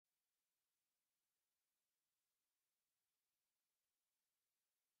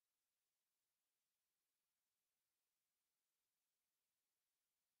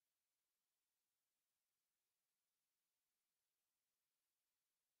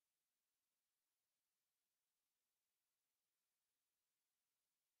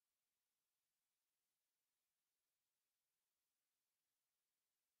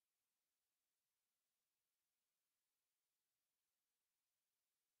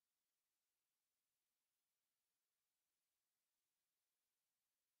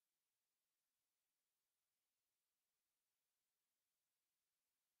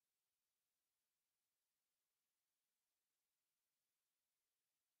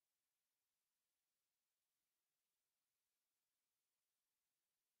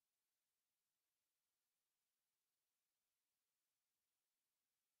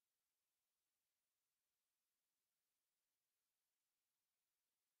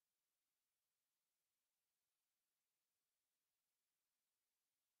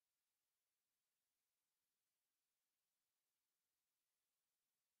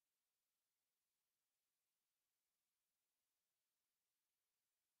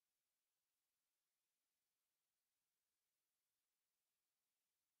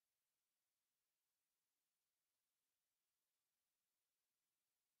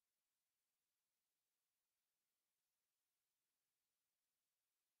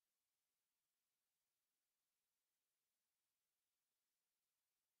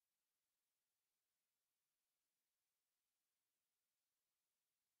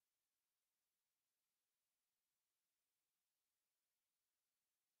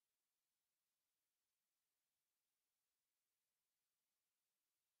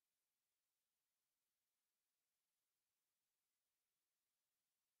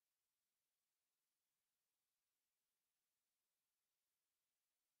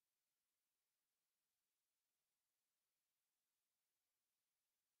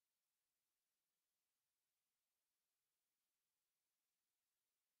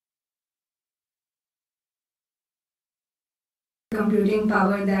computing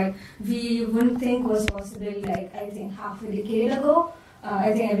power that we wouldn't think was possible, like I think half a decade ago.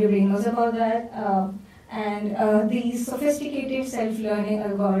 I think everybody knows about that. And these sophisticated self-learning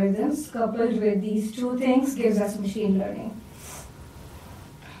algorithms coupled with these two things gives us machine learning.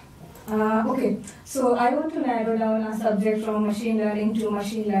 Okay, so I want to narrow down our subject from machine learning to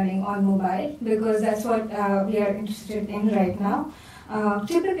machine learning on mobile because that's what we are interested in right now.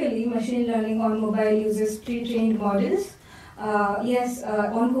 Typically, machine learning on mobile uses pre-trained models. Yes,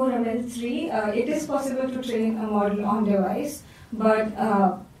 on Core ML3, it is possible to train a model on device, but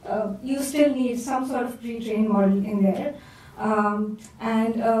you still need some sort of pre-trained model in there. Along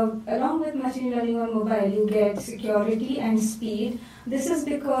with machine learning on mobile, you get security and speed. This is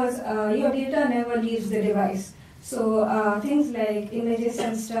because your data never leaves the device. So things like images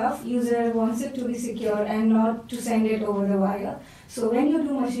and stuff, user wants it to be secure and not to send it over the wire. So when you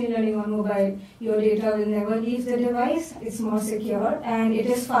do machine learning on mobile, your data will never leave the device. It's more secure and it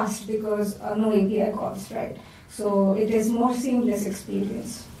is fast because no API calls, right? So it is more seamless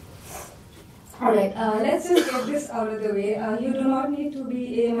experience. Alright, let's just get this out of the way. You do not need to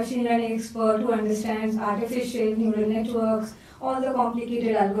be a machine learning expert who understands artificial neural networks, all the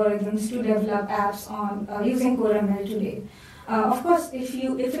complicated algorithms to develop apps on using Core ML today. Of course, if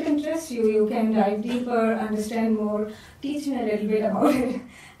it interests you, you can dive deeper, understand more, teach me a little bit about it,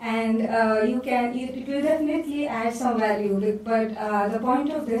 and it will definitely add some value. But the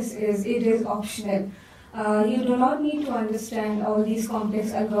point of this is it is optional. You do not need to understand all these complex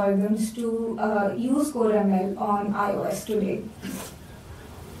algorithms to use Core ML on iOS today.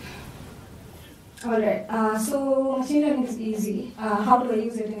 Alright, so machine learning is easy. How do I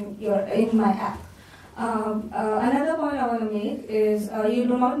use it in my app? Another point I want to make is you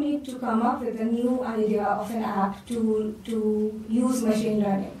do not need to come up with a new idea of an app to use machine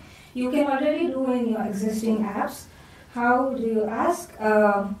learning. You can already do in your existing apps. How do you ask?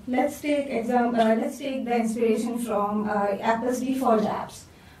 Let's take the inspiration from Apple's default apps.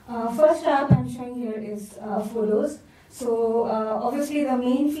 First app I'm showing here is Photos. So obviously the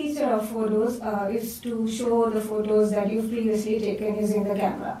main feature of Photos is to show the photos that you've previously taken using the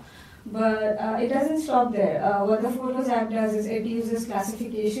camera. But it doesn't stop there. What the Photos app does is it uses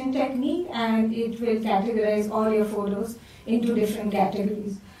classification technique and it will categorize all your photos into different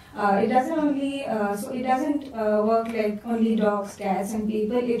categories. It doesn't work like only dogs, cats, and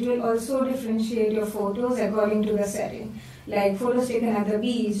people. It will also differentiate your photos according to the setting, like photos taken at the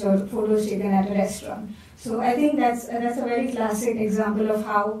beach or photos taken at a restaurant. So I think that's a very classic example of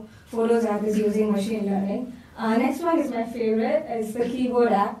how Photos app is using machine learning. Next one is my favorite. It's the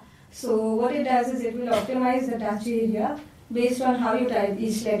keyboard app. So what it does is it will optimize the touch area based on how you type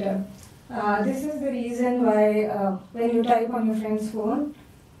each letter. This is the reason why when you type on your friend's phone,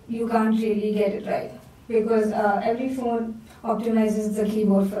 you can't really get it right because every phone optimizes the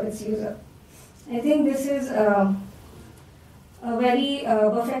keyboard for its user. I think this is a very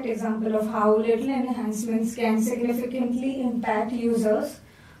perfect example of how little enhancements can significantly impact users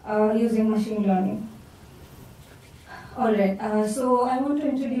using machine learning. Alright, so I want to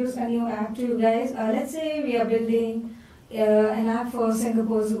introduce a new app to you guys. Let's say we are building an app for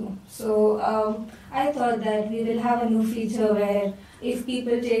Singapore Zoo. So I thought that we will have a new feature where if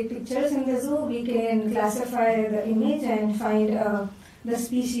people take pictures in the zoo, we can classify the image and find the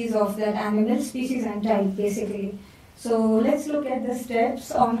species of that animal, species and type basically. So let's look at the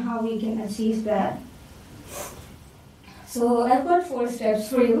steps on how we can achieve that. So I've got 4 steps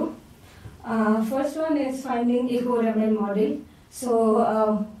for you. First one is finding a Core ML model.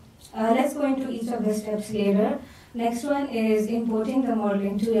 So let's go into each of the steps later. Next one is importing the model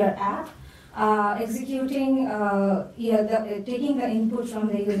into your app. Taking the input from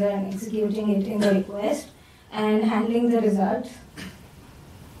the user and executing it in the request, and handling the result.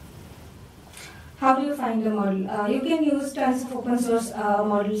 How do you find a model? You can use tons of open source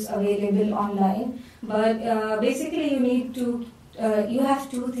models available online, but basically you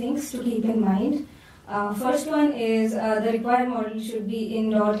have 2 things to keep in mind. First one is the required model should be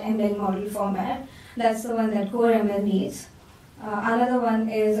in .ml model format. That's the one that Core ML needs. Another one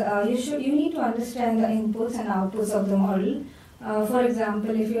is you need to understand the inputs and outputs of the model. For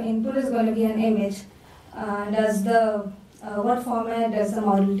example, if your input is going to be an image, what format does the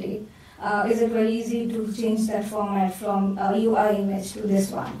model take? Is it very easy to change that format from UI image to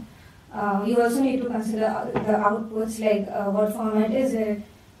this one? You also need to consider the outputs, like what format is it,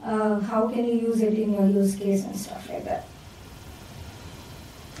 how can you use it in your use case and stuff like that.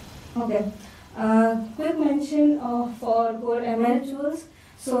 Okay. Quick mention for Core ML tools.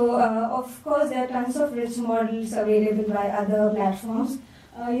 So, of course, there are tons of rich models available by other platforms.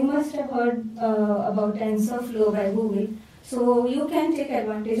 You must have heard about TensorFlow by Google. So you can take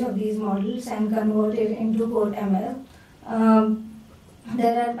advantage of these models and convert it into Core ML.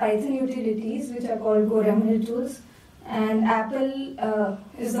 There are Python utilities which are called Core ML tools, and Apple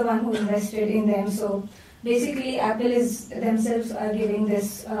is the one who invested in them. So basically, Apple is themselves are giving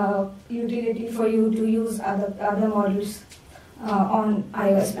this utility for you to use other models on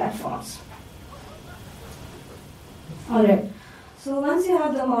iOS platforms. All right. So once you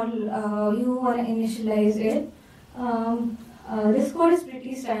have the model, you want to initialize it. This code is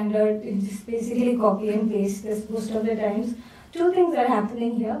pretty standard. It's just basically copy and paste this most of the times. Two things are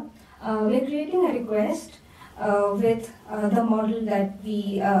happening here. We're creating a request with the model that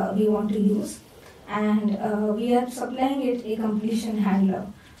we want to use, and we are supplying it a completion handler.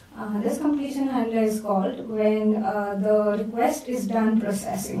 This completion handler is called when the request is done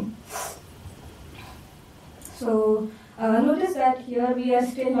processing. So notice that here we are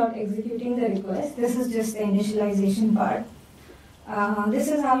still not executing the request. This is just the initialization part. This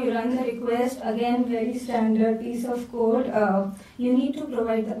is how you run the request. Again, very standard piece of code. You need to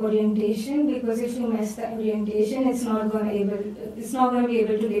provide the orientation, because if you mess the orientation, it's not going to be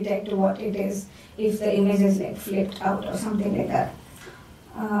able to detect what it is if the image is like flipped out or something like that.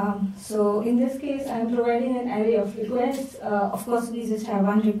 So in this case, I'm providing an array of requests. Of course, we just have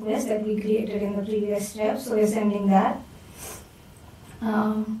one request that we created in the previous step, so we're sending that.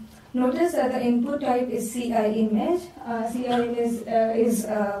 Notice that the input type is CI image. CI image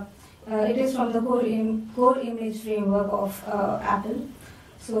it is from the core image framework of Apple.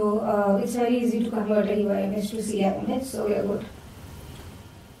 So it's very easy to convert a UI image to CI image, so we are good.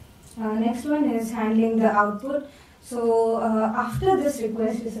 Next one is handling the output. So after this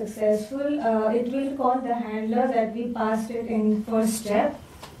request is successful, it will call the handler that we passed it in first step.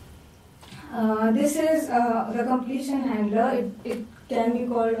 This is the completion handler. It can be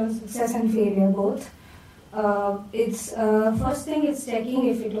called on success and failure both. It's first thing, it's checking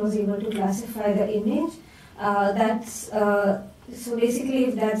if it was able to classify the image. So basically,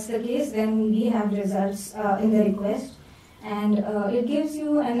 if that's the case, then we have results in the request. And it gives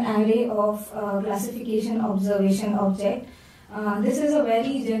you an array of classification observation object. This is a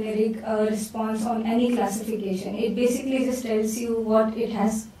very generic response on any classification. It basically just tells you what it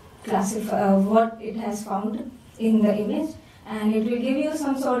has found in the image, and it will give you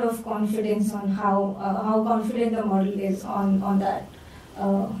some sort of confidence on how confident the model is on that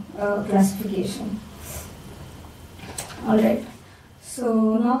classification. All right.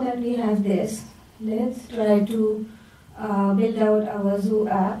 So now that we have this, let's try to build out our zoo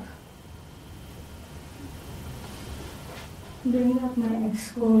app. Bring up my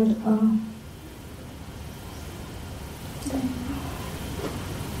Xcode.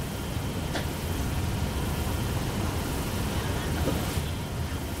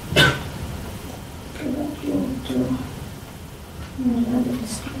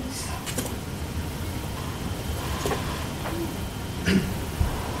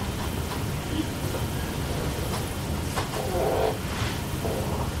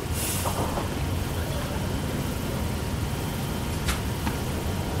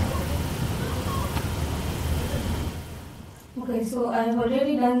 Okay, so I've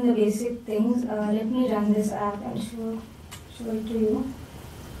already done the basic things. Let me run this app and show it to you.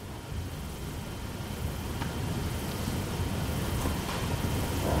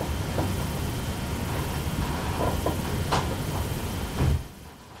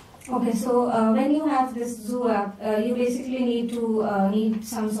 Okay, so when you have this zoo app, you basically need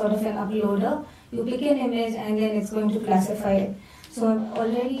some sort of an uploader. You pick an image and then it's going to classify it. So I've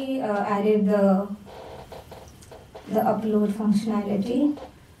already added the upload functionality.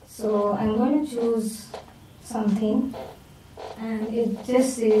 So I'm going to choose something, and it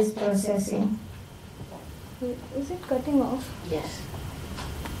just says processing. Wait, is it cutting off? Yes.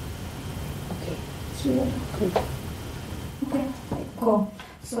 Okay. Good. Okay, cool.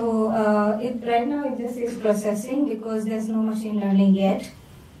 So right now it just says processing because there's no machine learning yet.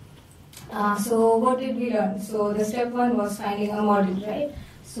 So what did we learn? So the step one was finding a model, right?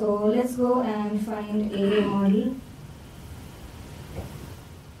 So let's go and find a model.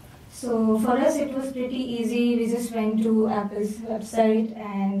 So for us it was pretty easy. We just went to Apple's website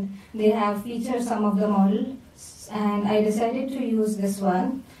and they have featured some of the models, and I decided to use this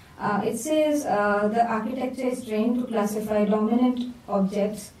one. It says the architecture is trained to classify dominant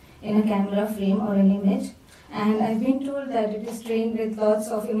objects in a camera frame or an image, and I've been told that it is trained with lots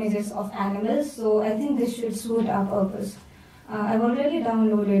of images of animals, so I think this should suit our purpose. I've already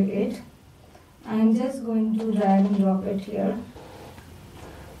downloaded it. I'm just going to drag and drop it here.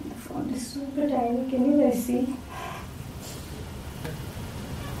 The font is super tiny, can you guys see?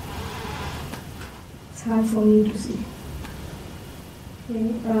 It's hard for me to see.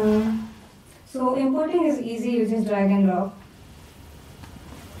 Okay. So importing is easy, you just drag and drop.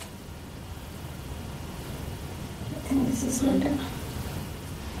 I think this is better.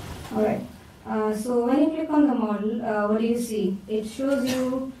 Alright. So when you click on the model, what do you see? It shows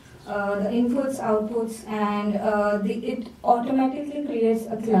you the inputs, outputs, and it automatically creates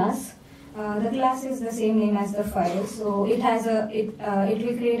a class. The class is the same name as the file, so it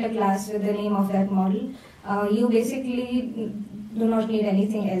will create a class with the name of that model. You basically do not need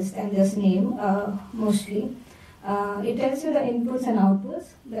anything else than this name, mostly. It tells you the inputs and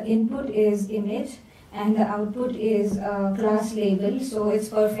outputs. The input is image, and the output is class label, so it's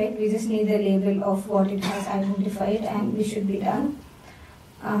perfect. We just need the label of what it has identified, and we should be done.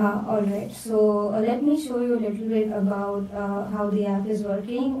 Alright, so let me show you a little bit about how the app is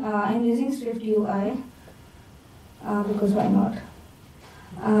working. I'm using Swift UI because why not?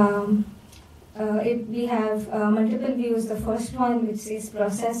 We have multiple views. The first one, which says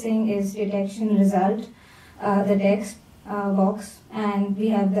processing, is detection result, the text box, and we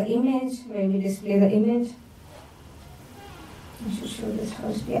have the image where we display the image. I should show this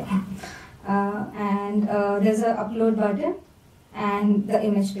first, yeah. And there's an upload button and the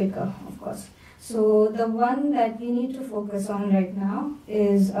image picker, of course. So the one that we need to focus on right now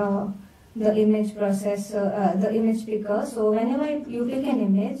is the image processor, the image picker. So whenever you pick an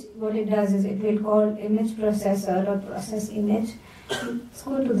image, what it does is it will call image processor or process image. Let's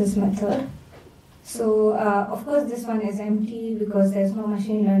go to this method. So of course this one is empty because there's no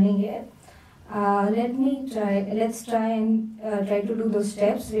machine learning yet. Let's try to do those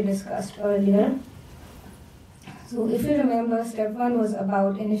steps we discussed earlier. So if you remember, step 1 was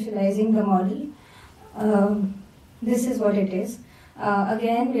about initializing the model. This is what it is.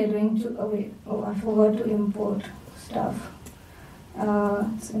 Again, we are going to, I forgot to import stuff.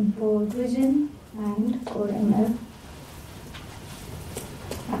 Let's import vision and core ML.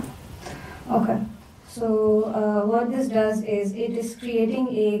 Okay, so what this does is it is creating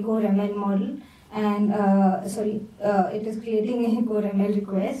a core ML model, and it is creating a core ML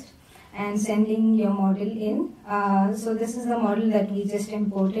request and sending your model in. So this is the model that we just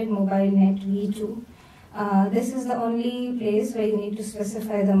imported, MobileNet v2. This is the only place where you need to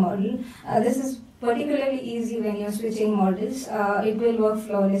specify the model. This is particularly easy when you're switching models. It will work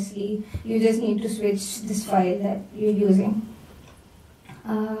flawlessly. You just need to switch this file that you're using.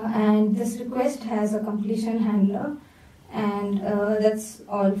 And this request has a completion handler, and that's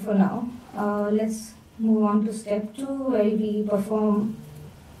all for now. Let's move on to step 2, where we perform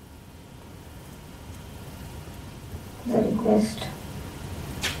the request.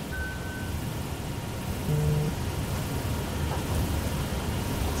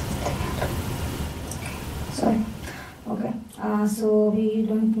 Sorry. Okay. So we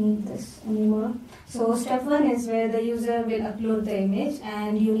don't need this anymore. So step 1 is where the user will upload the image,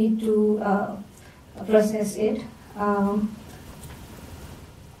 and you need to process it.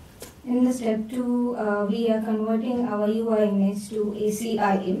 In the step 2, we are converting our UI image to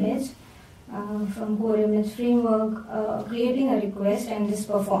ACI image. From core image framework, creating a request and just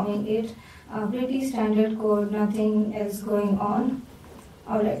performing it. Pretty standard code, nothing else going on.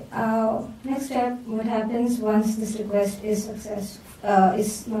 Alright, next step, what happens once this request is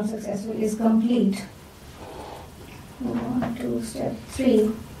is complete. Move on to step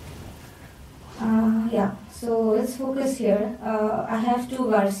 3. So let's focus here. I have 2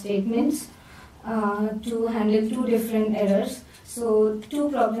 var statements to handle 2 different errors. So 2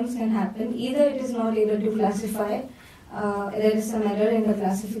 problems can happen. Either it is not able to classify, there is some error in the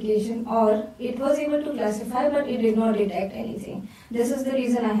classification, or it was able to classify but it did not detect anything. This is the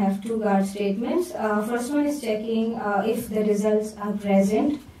reason I have 2 guard statements. First one is checking if the results are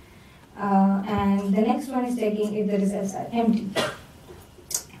present, and the next one is checking if the results are empty.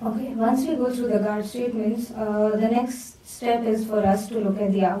 Okay, once we go through the guard statements, the next step is for us to look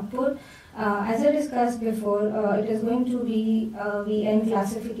at the output. As I discussed before, it is going to be VN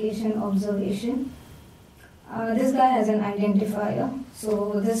classification observation. This guy has an identifier,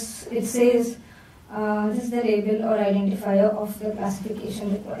 so it says this is the label or identifier of the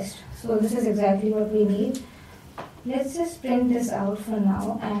classification request. So this is exactly what we need. Let's just print this out for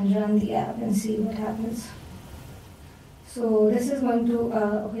now and run the app and see what happens. So this is going to,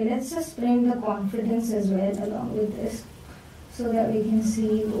 let's just print the confidence as well along with this, so that we can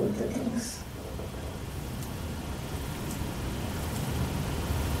see both the things.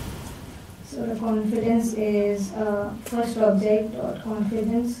 So the confidence is first object dot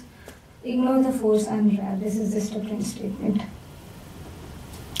confidence. Ignore the force unwrap. This is just a print statement.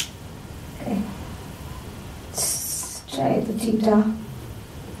 Okay. Let's try the theta.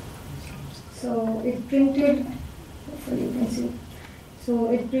 So it printed. Hopefully you can see.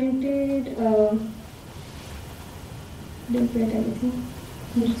 So it printed, didn't print anything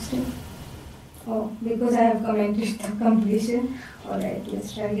interesting. Oh, because I have commented the completion. Alright,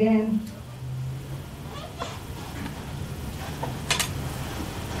 let's try again.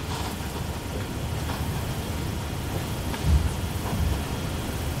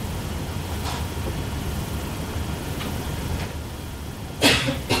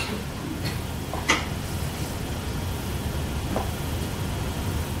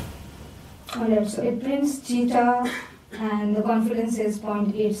 Alright, so it prints cheetah and the confidence is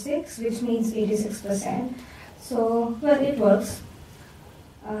 0.86, which means 86%. So, well, it works.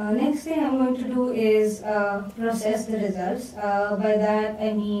 Next thing I'm going to do is process the results. By that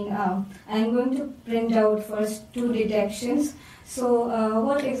I mean I'm going to print out first 2 detections. So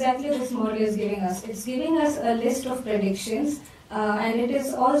what exactly this model is giving us? It's giving us a list of predictions and it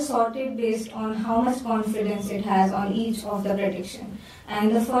is all sorted based on how much confidence it has on each of the prediction.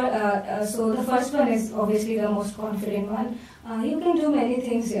 And so the first one is obviously the most confident one. You can do many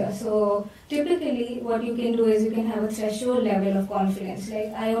things here. So typically what you can do is you can have a threshold level of confidence.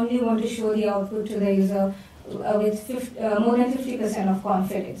 Like I only want to show the output to the user with more than 50% of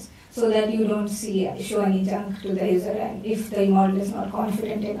confidence, so that you don't show any junk to the user and if the model is not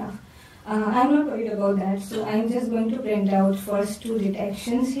confident enough. I'm not worried about that, so I'm just going to print out first 2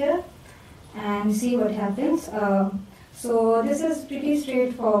 detections here and see what happens. So this is pretty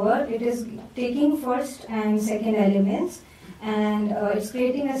straightforward. It is taking first and second elements and it's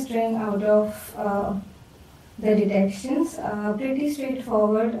creating a string out of the detections. Pretty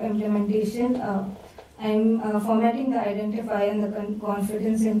straightforward implementation. I'm formatting the identifier and the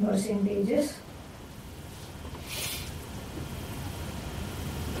confidence in percentages.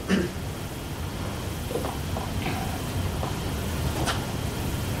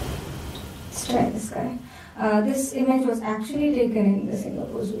 Let's try this guy. This image was actually taken in the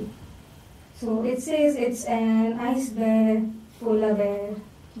Singapore Zoo. So it says it's an ice bear, polar bear,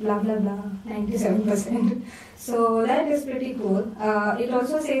 blah blah blah, 97%. So that is pretty cool. It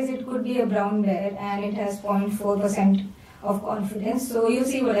also says it could be a brown bear and it has 0.4% of confidence. So you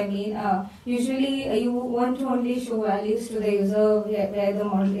see what I mean. Usually you want to only show values to the user where the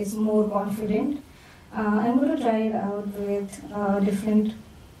model is more confident. I'm going to try it out with different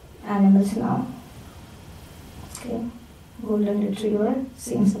animals now. Okay, golden retriever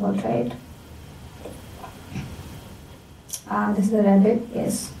seems about right. This is the rabbit,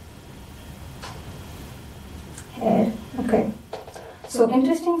 yes. Hare, okay. So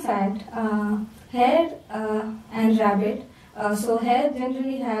interesting fact, hare and rabbit. So hare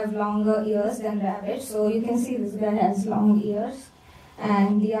generally have longer ears than rabbit. So you can see this guy has long ears,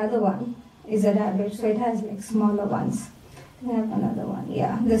 and the other one is a rabbit. So it has like smaller ones. We have another one.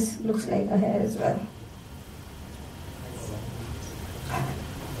 Yeah, this looks like a hare as well.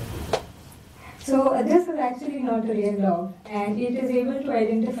 So this is actually not a real dog, and it is able to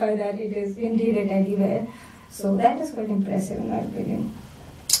identify that it is indeed a teddy bear. So that is quite impressive in my opinion.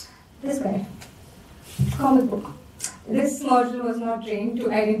 This guy, comic book. This model was not trained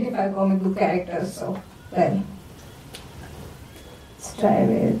to identify comic book characters, so well. Let's try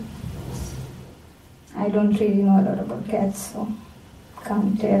with. I don't really know a lot about cats, so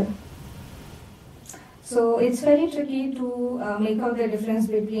can't tell. So it's very tricky to make out the difference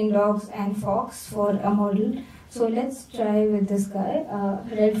between dogs and fox for a model. So let's try with this guy.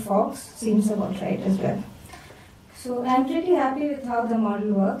 Red fox seems about right as well. So I'm pretty happy with how the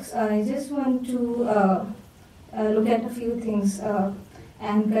model works. I just want to look at a few things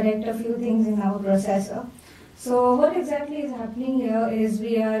and correct a few things in our processor. So what exactly is happening here is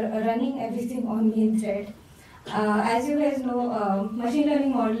we are running everything on main thread. As you guys know, machine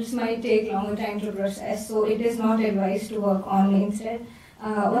learning models might take longer time to process, so it is not advised to work on main thread.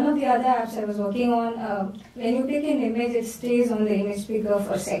 One of the other apps I was working on, when you pick an image, it stays on the image picker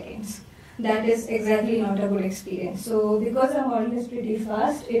for seconds. That is exactly not a good experience. So because our model is pretty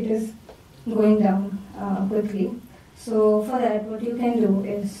fast, it is going down quickly. So for that, what you can do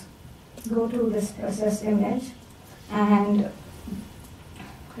is go to this process image and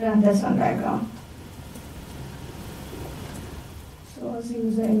run this on background. So as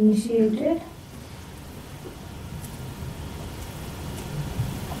user initiated,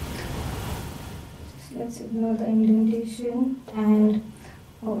 let's ignore the indentation and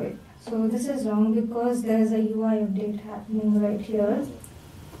oh wait. So this is wrong because there is a UI update happening right here.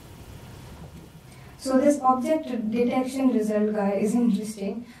 So this object detection result guy is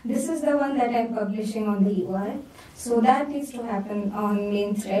interesting. This is the one that I'm publishing on the UI. So that needs to happen on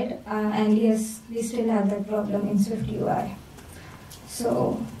main thread. And yes, we still have that problem in Swift UI.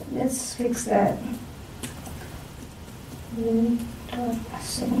 So let's fix that.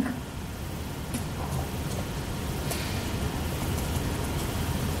 Sync.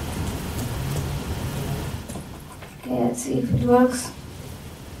 Okay, let's see if it works.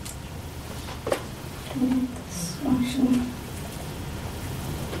 This function.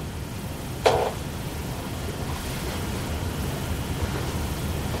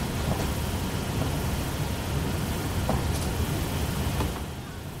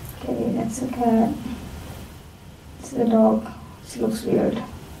 Okay, that's a cat. It's a dog. This looks weird.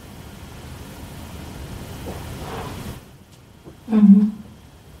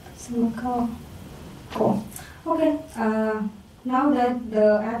 It's a macaw. Cool. Okay, now that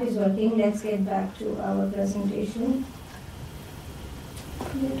the app is working, let's get back to our presentation.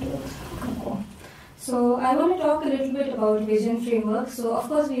 Cool. So I want to talk a little bit about Vision Framework. So of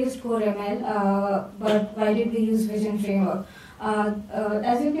course we used Core ML, but why did we use Vision Framework?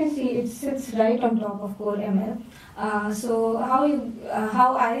 As you can see, it sits right on top of Core ML. So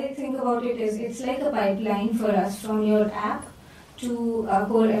how I think about it is, it's like a pipeline for us from your app to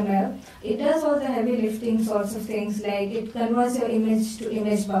Core ML. It does all the heavy lifting sorts of things, like it converts your image to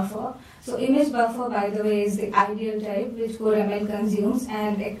image buffer. So image buffer, by the way, is the ideal type which Core ML consumes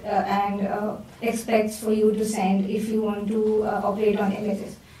and expects for you to send if you want to operate on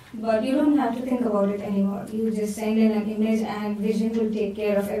images. But you don't have to think about it anymore. You just send in an image and Vision will take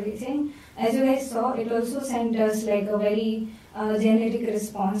care of everything. As you guys saw, it also sent us like a very generic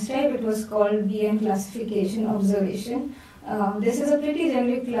response type. It was called BM classification observation. This is a pretty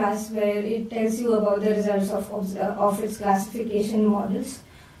generic class where it tells you about the results of its classification models.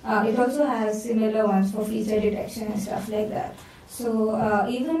 It also has similar ones for feature detection and stuff like that. So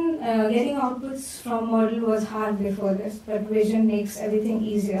even getting outputs from model was hard before this, but Vision makes everything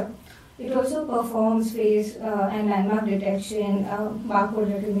easier. It also performs face and landmark detection,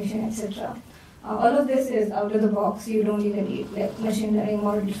 barcode recognition, etc. All of this is out of the box. You don't even need like machine learning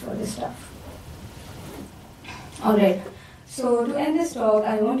models for this stuff. All right. So to end this talk,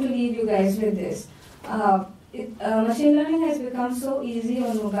 I want to leave you guys with this. Machine learning has become so easy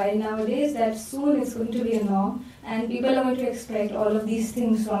on mobile nowadays that soon it's going to be a norm, and people are going to expect all of these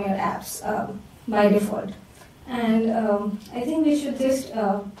things from your apps by default. And I think we should just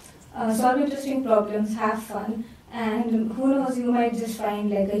solve interesting problems, have fun, and who knows, you might just find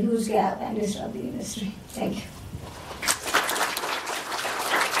like a huge gap and disrupt the industry. Thank you.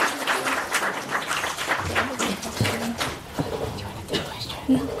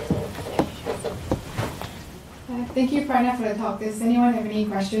 Thank you, Pradnya, for the talk. Does anyone have any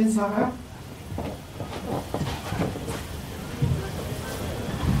questions for her?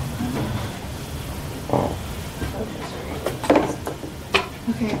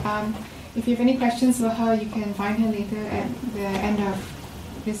 Okay, if you have any questions for her, you can find her later at the end of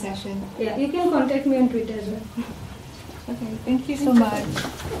this session. Yeah, you can contact me on Twitter as well. Okay, thank you so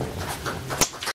much.